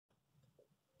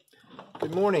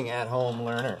Good morning, at-home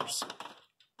learners.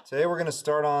 Today we're going to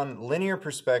start on linear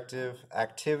perspective,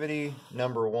 activity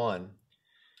number 1.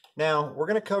 Now, we're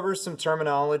going to cover some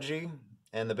terminology,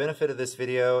 and the benefit of this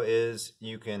video is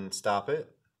you can stop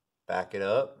it, back it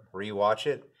up, re-watch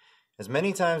it, as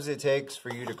many times as it takes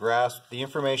for you to grasp the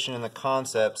information and the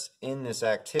concepts in this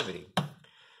activity.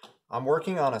 I'm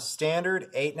working on a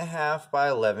standard 8.5 by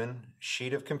 11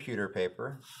 sheet of computer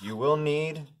paper. You will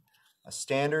need a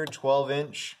standard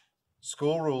 12-inch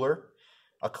school ruler.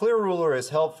 A clear ruler is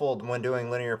helpful when doing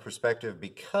linear perspective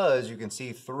because you can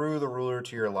see through the ruler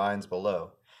to your lines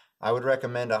below. I would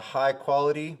recommend a high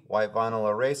quality white vinyl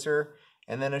eraser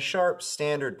and then a sharp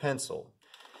standard pencil.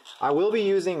 I will be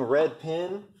using red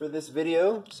pen for this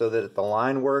video so that the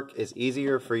line work is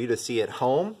easier for you to see at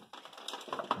home,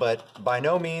 but by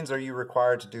no means are you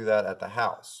required to do that at the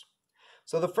house.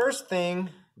 So the first thing,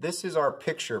 this is our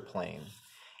picture plane.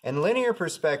 And linear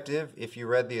perspective, if you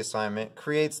read the assignment,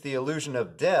 creates the illusion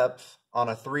of depth on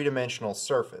a three-dimensional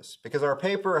surface because our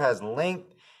paper has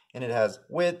length and it has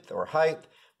width or height,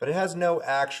 but it has no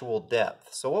actual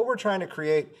depth. So what we're trying to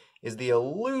create is the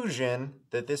illusion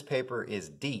that this paper is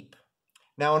deep.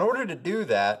 Now, in order to do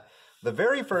that, the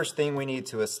very first thing we need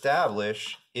to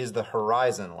establish is the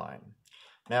horizon line.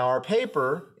 Now, our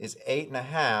paper is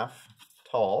 8.5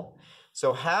 tall,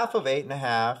 so half of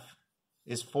 8.5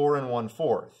 is 4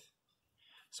 1/4.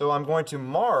 So I'm going to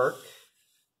mark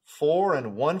 4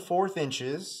 1/4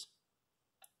 inches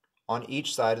on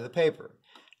each side of the paper.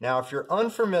 Now, if you're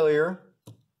unfamiliar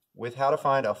with how to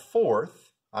find a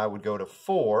fourth, I would go to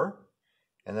 4,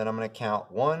 and then I'm going to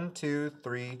count 1, 2,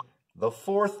 3. The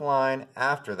fourth line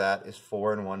after that is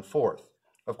 4 1/4.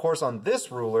 Of course, on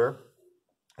this ruler,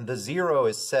 the 0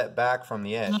 is set back from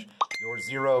the edge. Your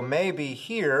 0 may be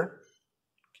here,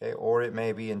 okay, or it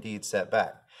may be indeed set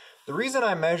back. The reason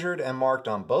I measured and marked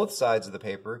on both sides of the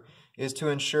paper is to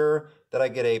ensure that I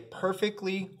get a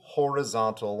perfectly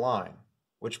horizontal line,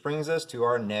 which brings us to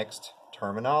our next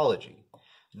terminology.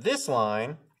 This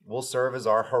line will serve as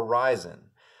our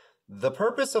horizon. The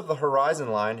purpose of the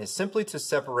horizon line is simply to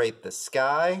separate the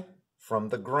sky from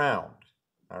the ground,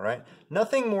 all right?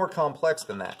 Nothing more complex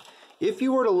than that. If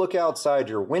you were to look outside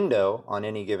your window on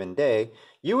any given day,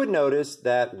 you would notice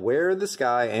that where the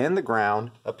sky and the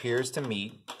ground appears to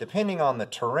meet, depending on the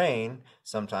terrain,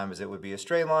 sometimes it would be a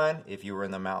straight line. If you were in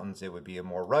the mountains, it would be a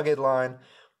more rugged line.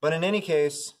 But in any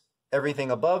case, everything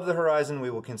above the horizon,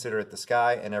 we will consider it the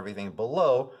sky, and everything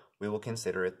below, we will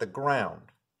consider it the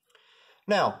ground.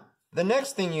 Now, the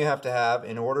next thing you have to have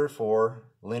in order for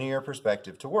linear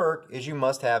perspective to work is you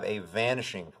must have a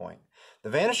vanishing point. The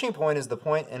vanishing point is the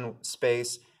point in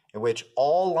space in which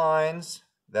all lines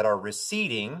that are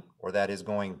receding, or that is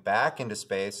going back into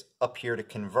space, appear to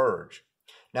converge.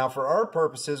 Now, for our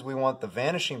purposes, we want the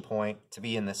vanishing point to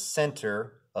be in the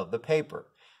center of the paper.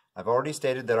 I've already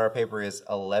stated that our paper is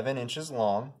 11 inches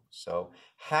long, so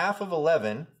half of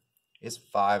 11 is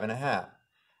 5.5.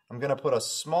 I'm going to put a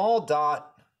small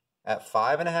dot at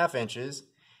 5.5 inches,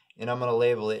 and I'm going to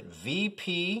label it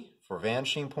VP for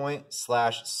vanishing point /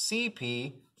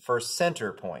 CP for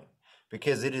center point,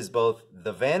 because it is both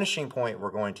the vanishing point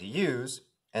we're going to use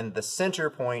and the center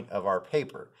point of our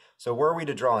paper. So were we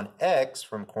to draw an X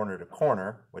from corner to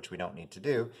corner, which we don't need to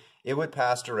do, it would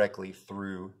pass directly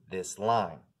through this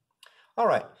line. All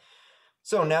right,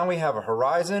 so now we have a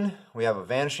horizon, we have a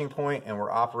vanishing point, and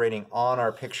we're operating on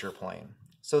our picture plane.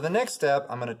 So the next step,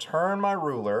 I'm going to turn my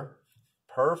ruler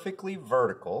perfectly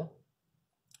vertical,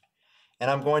 and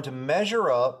I'm going to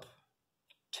measure up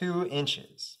 2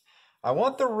 inches. I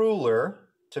want the ruler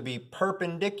to be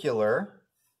perpendicular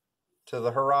to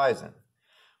the horizon.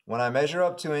 When I measure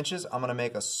up 2 inches, I'm going to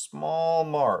make a small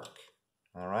mark,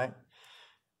 all right?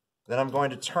 Then I'm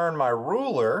going to turn my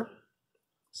ruler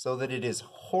so that it is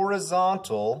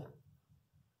horizontal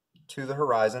to the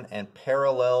horizon and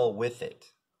parallel with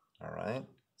it, all right?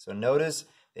 So notice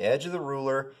the edge of the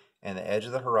ruler and the edge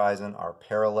of the horizon are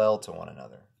parallel to one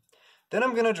another. Then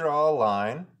I'm going to draw a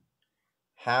line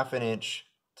 1/2 inch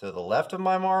to the left of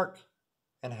my mark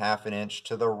and 1/2 inch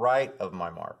to the right of my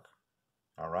mark.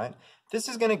 All right. This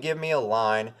is going to give me a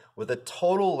line with a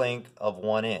total length of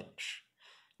 1 inch.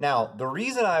 Now, the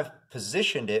reason I've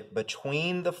positioned it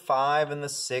between the 5 and the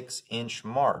 6 inch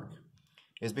mark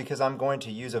is because I'm going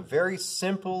to use a very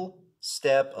simple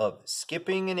step of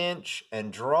skipping an inch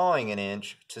and drawing an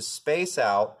inch to space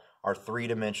out our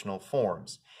three-dimensional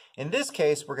forms. In this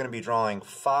case, we're going to be drawing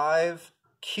 5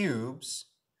 cubes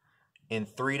in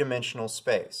three-dimensional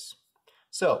space.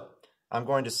 So I'm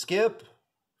going to skip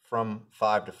from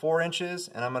 5 to 4 inches,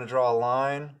 and I'm going to draw a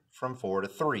line from 4 to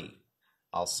 3.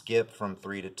 I'll skip from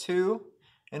 3 to 2,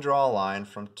 and draw a line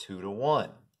from 2 to 1.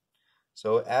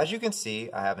 So as you can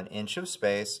see, I have an inch of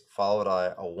space followed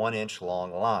by a 1 inch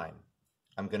long line.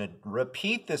 I'm going to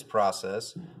repeat this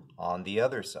process on the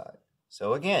other side.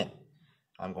 So again,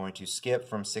 I'm going to skip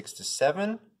from 6 to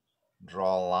 7,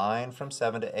 draw a line from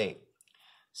 7 to 8.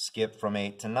 Skip from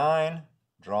 8 to 9,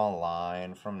 draw a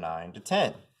line from 9 to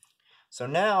 10. So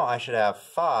now I should have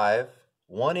 5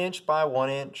 1 by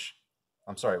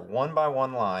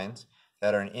 1 lines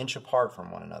that are an inch apart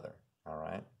from one another. All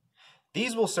right.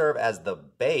 These will serve as the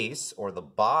base or the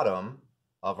bottom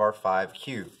of our 5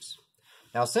 cubes.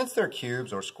 Now, since they're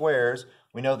cubes or squares,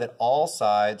 we know that all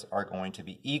sides are going to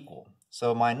be equal.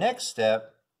 So my next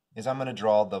step is I'm going to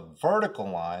draw the vertical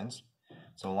lines,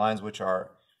 so lines which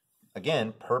are,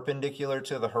 again, perpendicular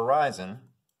to the horizon,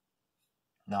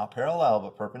 not parallel,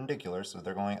 but perpendicular, so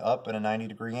they're going up at a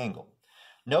 90-degree angle.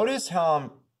 Notice how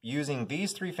I'm using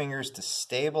these 3 fingers to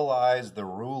stabilize the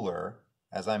ruler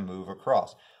as I move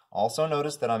across. Also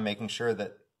notice that I'm making sure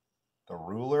that the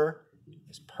ruler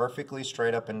is perfectly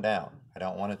straight up and down. I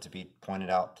don't want it to be pointed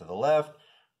out to the left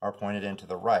or pointed into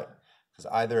the right, because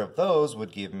either of those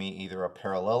would give me either a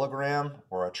parallelogram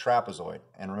or a trapezoid.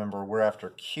 And remember, we're after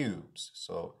cubes,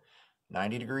 so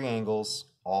 90-degree angles,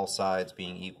 all sides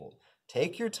being equal.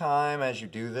 Take your time as you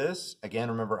do this. Again,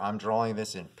 remember, I'm drawing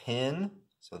this in pen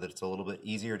so that it's a little bit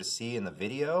easier to see in the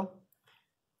video.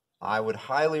 I would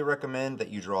highly recommend that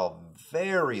you draw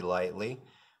very lightly.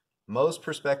 Most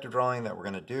perspective drawing that we're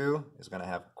going to do is going to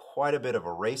have quite a bit of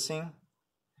erasing.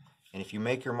 And if you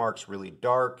make your marks really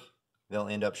dark, they'll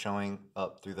end up showing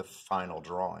up through the final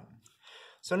drawing.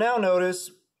 So now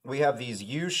notice we have these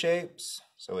U shapes.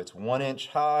 So it's 1 inch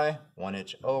high, 1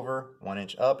 inch over, 1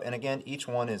 inch up. And again, each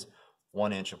one is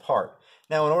 1 inch apart.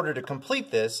 Now, in order to complete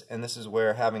this, and this is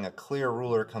where having a clear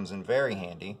ruler comes in very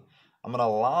handy, I'm going to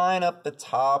line up the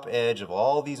top edge of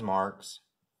all these marks,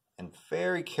 and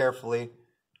very carefully,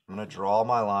 I'm going to draw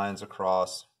my lines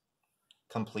across,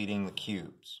 completing the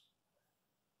cubes.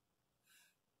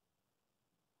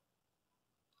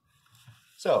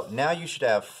 So now you should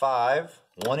have 5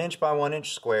 1 inch by 1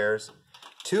 inch squares,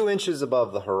 2 inches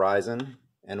above the horizon,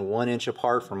 and 1 inch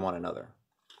apart from one another.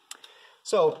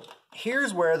 So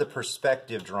here's where the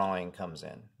perspective drawing comes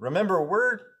in. Remember,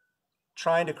 we're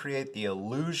trying to create the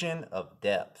illusion of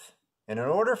depth. And in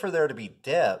order for there to be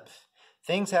depth,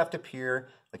 things have to appear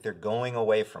like they're going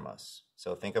away from us.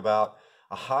 So think about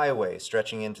a highway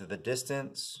stretching into the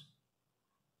distance,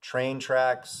 train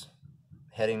tracks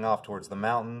heading off towards the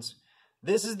mountains.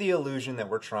 This is the illusion that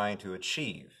we're trying to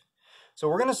achieve. So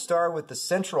we're going to start with the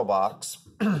central box,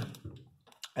 and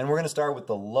we're going to start with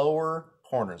the lower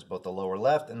corners, both the lower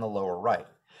left and the lower right.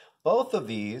 Both of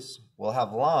these will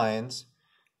have lines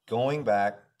going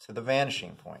back to the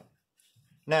vanishing point.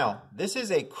 Now, this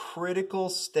is a critical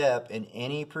step in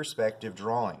any perspective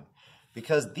drawing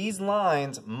because these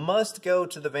lines must go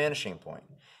to the vanishing point.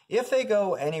 If they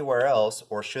go anywhere else,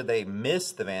 or should they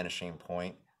miss the vanishing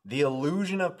point, the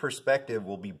illusion of perspective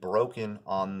will be broken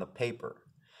on the paper.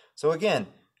 So again,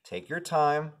 take your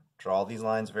time, draw these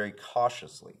lines very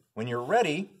cautiously. When you're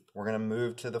ready, we're going to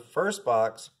move to the first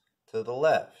box to the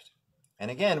left.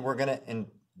 And again, we're going to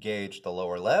engage the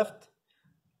lower left,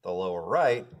 the lower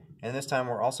right, and this time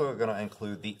we're also going to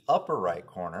include the upper right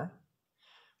corner.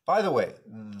 By the way,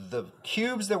 the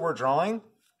cubes that we're drawing,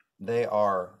 they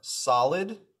are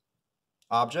solid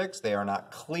objects. They are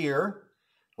not clear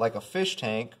like a fish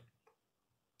tank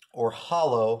or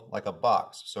hollow like a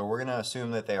box. So we're going to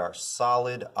assume that they are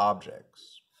solid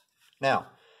objects. Now,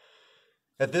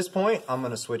 at this point, I'm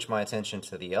going to switch my attention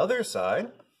to the other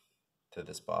side, to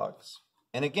this box.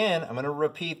 And again, I'm going to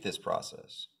repeat this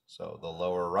process. So the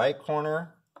lower right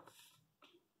corner.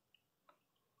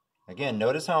 Again,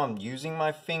 notice how I'm using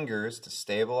my fingers to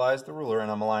stabilize the ruler, and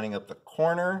I'm lining up the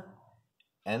corner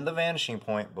and the vanishing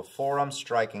point before I'm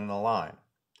striking the line.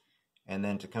 And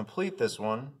then to complete this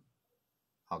one,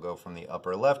 I'll go from the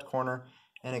upper left corner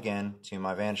and again to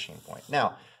my vanishing point.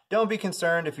 Now, don't be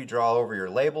concerned if you draw over your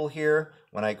label here.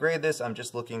 When I grade this, I'm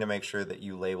just looking to make sure that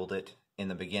you labeled it in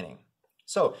the beginning.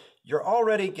 So you're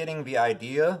already getting the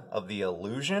idea of the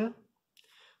illusion.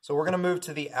 So we're going to move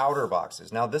to the outer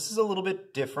boxes. Now this is a little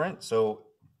bit different. So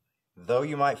though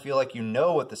you might feel like you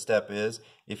know what the step is,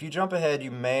 if you jump ahead,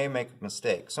 you may make a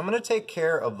mistake. So I'm going to take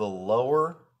care of the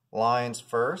lower lines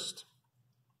first.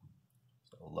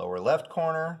 So lower left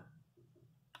corner,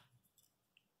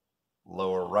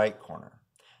 lower right corner.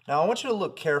 Now I want you to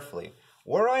look carefully.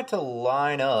 Were I to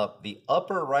line up the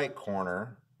upper right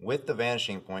corner with the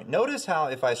vanishing point, notice how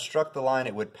if I struck the line,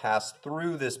 it would pass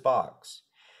through this box.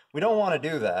 We don't want to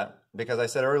do that. because I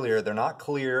said earlier, they're not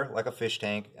clear like a fish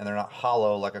tank and they're not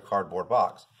hollow like a cardboard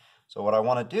box. So what I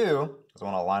want to do is I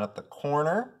want to line up the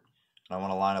corner and I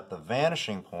want to line up the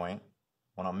vanishing point.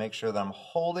 I want to make sure that I'm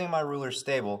holding my ruler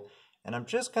stable, and I'm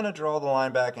just going to draw the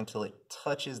line back until it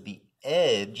touches the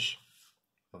edge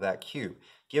of that cube,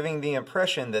 giving the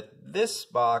impression that this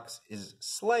box is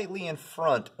slightly in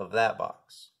front of that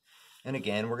box. And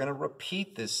again, we're going to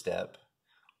repeat this step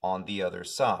on the other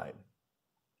side.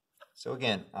 So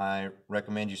again, I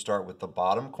recommend you start with the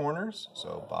bottom corners.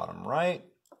 So bottom right,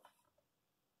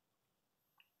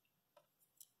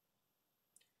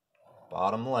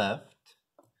 bottom left.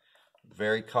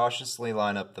 Very cautiously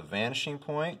line up the vanishing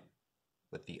point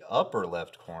with the upper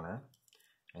left corner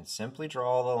and simply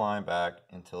draw the line back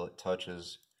until it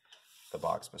touches the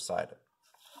box beside it.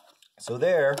 So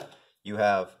there you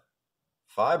have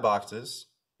 5 boxes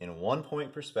in 1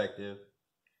 point perspective,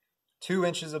 2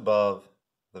 inches above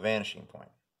the vanishing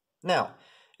point. Now,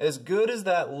 as good as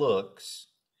that looks,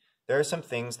 there are some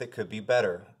things that could be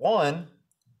better. One,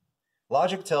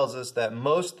 logic tells us that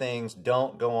most things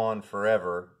don't go on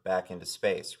forever back into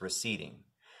space, receding.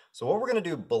 So what we're going to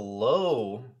do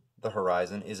below the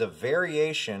horizon is a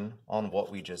variation on what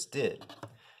we just did.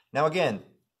 Now again,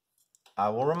 I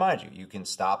will remind you, you can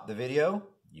stop the video,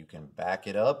 you can back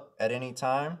it up at any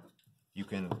time, you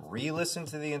can re-listen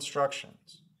to the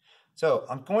instructions. So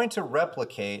I'm going to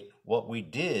replicate what we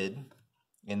did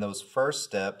in those first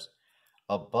steps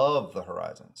above the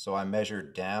horizon. So I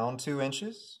measured down 2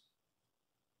 inches.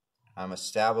 I'm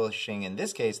establishing, in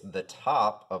this case, the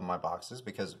top of my boxes,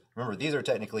 because remember, these are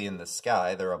technically in the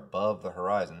sky, they're above the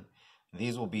horizon.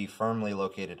 These will be firmly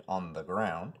located on the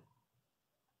ground.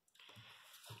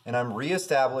 And I'm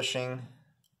reestablishing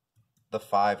the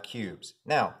 5 cubes.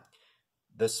 Now,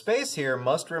 the space here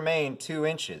must remain 2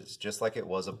 inches, just like it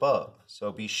was above.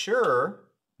 So be sure,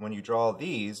 when you draw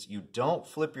these, you don't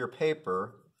flip your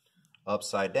paper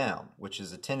upside down, which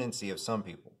is a tendency of some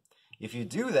people. If you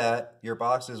do that, your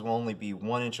boxes will only be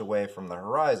 1 inch away from the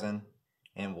horizon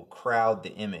and will crowd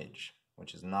the image,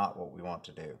 which is not what we want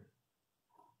to do.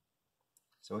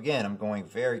 So again, I'm going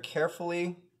very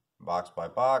carefully, box by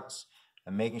box.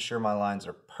 I'm making sure my lines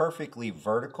are perfectly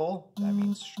vertical. That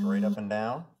means straight up and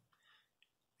down,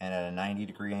 and at a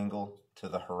 90-degree angle to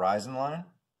the horizon line.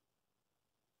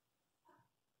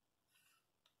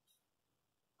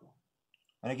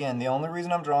 And again, the only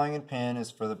reason I'm drawing in pen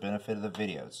is for the benefit of the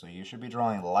video, so you should be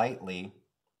drawing lightly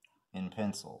in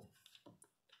pencil.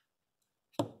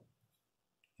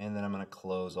 And then I'm going to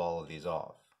close all of these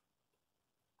off.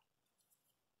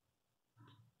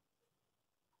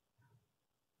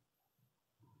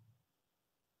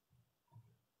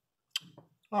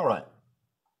 All right.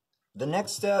 The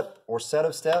next step or set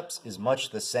of steps is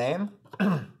much the same.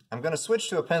 I'm going to switch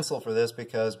to a pencil for this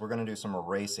because we're going to do some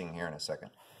erasing here in a second.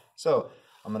 So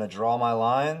I'm going to draw my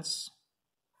lines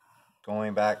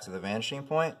going back to the vanishing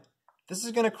point. This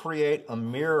is going to create a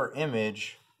mirror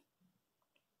image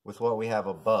with what we have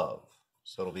above.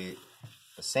 So it'll be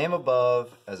the same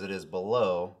above as it is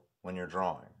below when you're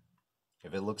drawing.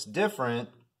 If it looks different,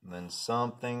 then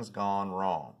something's gone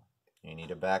wrong. You need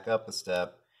to back up a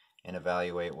step and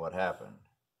evaluate what happened.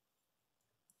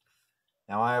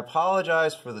 Now I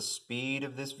apologize for the speed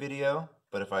of this video,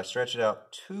 but if I stretch it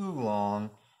out too long,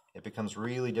 it becomes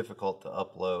really difficult to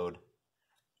upload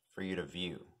for you to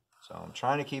view. So I'm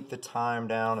trying to keep the time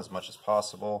down as much as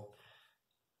possible.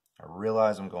 I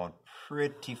realize I'm going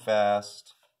pretty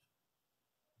fast.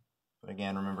 But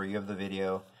again, remember, you have the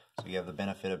video, so you have the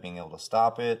benefit of being able to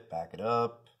stop it, back it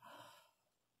up,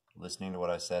 listening to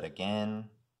what I said again.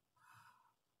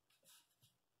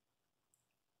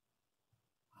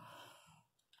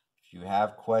 If you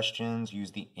have questions,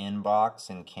 use the inbox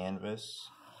in Canvas,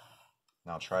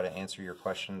 and I'll try to answer your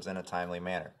questions in a timely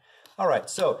manner. All right,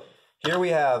 so here we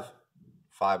have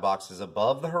 5 boxes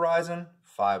above the horizon,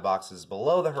 5 boxes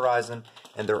below the horizon,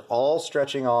 and they're all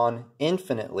stretching on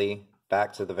infinitely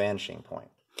back to the vanishing point.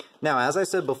 Now, as I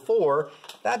said before,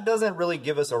 that doesn't really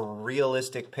give us a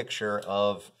realistic picture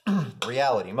of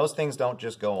reality. Most things don't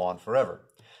just go on forever.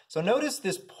 So notice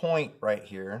this point right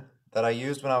here that I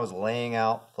used when I was laying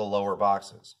out the lower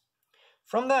boxes.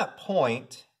 From that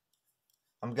point,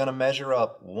 I'm going to measure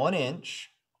up 1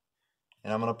 inch,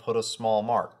 and I'm going to put a small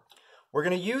mark. We're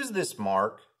going to use this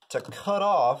mark to cut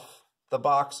off the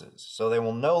boxes so they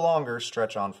will no longer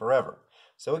stretch on forever.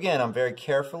 So again, I'm very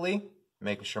carefully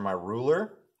making sure my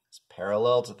ruler is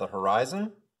parallel to the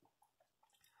horizon,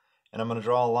 and I'm going to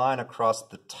draw a line across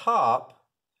the top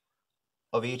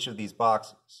of each of these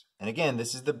boxes. And again,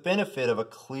 this is the benefit of a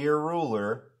clear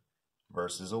ruler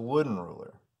versus a wooden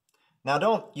ruler.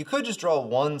 Now you could just draw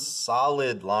one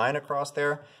solid line across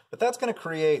there, but that's going to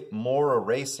create more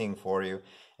erasing for you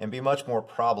and be much more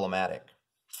problematic.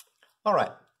 All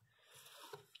right,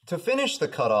 to finish the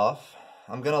cutoff,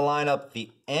 I'm going to line up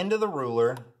the end of the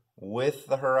ruler with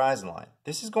the horizon line.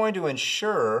 This is going to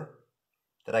ensure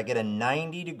that I get a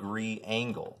 90-degree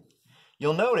angle.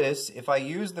 You'll notice if I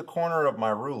use the corner of my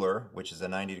ruler, which is a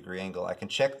 90-degree angle, I can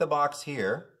check the box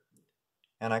here,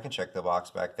 and I can check the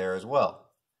box back there as well.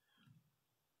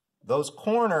 Those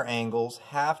corner angles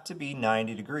have to be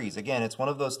 90 degrees. Again, it's one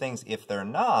of those things, if they're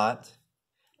not,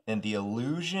 then the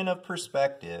illusion of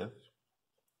perspective,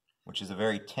 which is a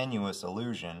very tenuous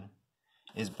illusion,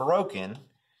 is broken,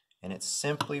 and it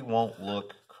simply won't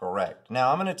look correct.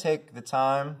 Now, I'm going to take the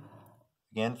time,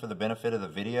 again, for the benefit of the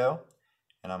video,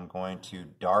 and I'm going to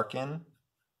darken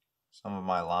some of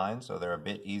my lines so they're a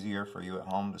bit easier for you at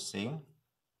home to see.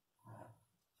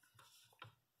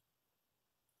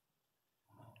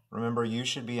 Remember, you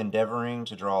should be endeavoring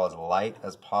to draw as light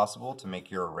as possible to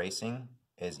make your erasing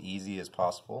as easy as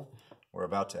possible. We're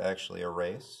about to actually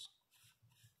erase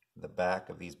the back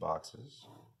of these boxes.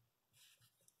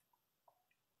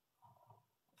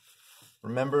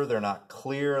 Remember, they're not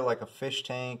clear like a fish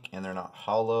tank, and they're not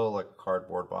hollow like a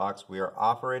cardboard box. We are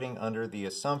operating under the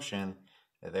assumption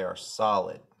that they are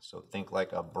solid. So think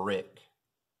like a brick.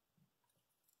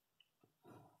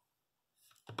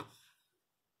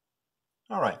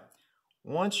 All right,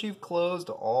 once you've closed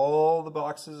all the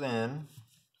boxes in,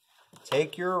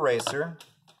 take your eraser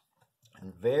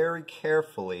and very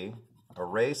carefully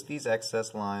erase these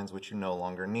excess lines which you no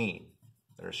longer need.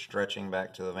 They're stretching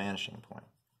back to the vanishing point.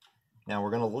 Now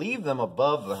we're going to leave them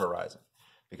above the horizon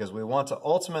because we want to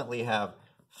ultimately have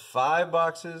 5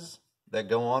 boxes that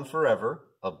go on forever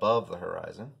above the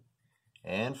horizon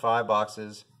and 5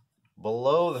 boxes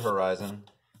below the horizon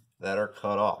that are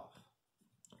cut off.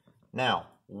 Now,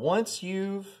 once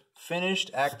you've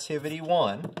finished activity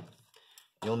 1,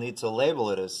 you'll need to label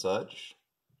it as such.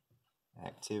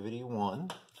 Activity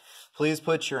 1. Please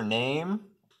put your name,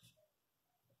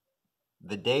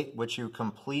 the date which you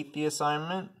complete the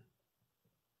assignment,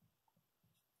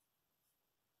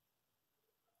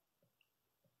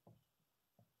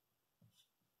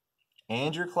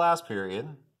 and your class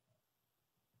period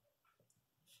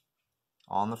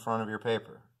on the front of your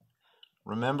paper.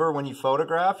 Remember, when you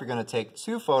photograph, you're going to take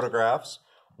 2 photographs,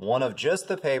 one of just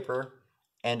the paper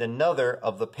and another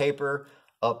of the paper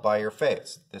up by your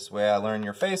face. This way I learn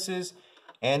your faces,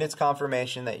 and it's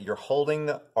confirmation that you're holding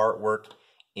the artwork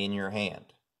in your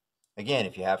hand. Again,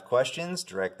 if you have questions,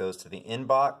 direct those to the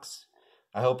inbox.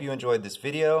 I hope you enjoyed this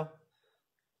video,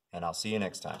 and I'll see you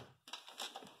next time.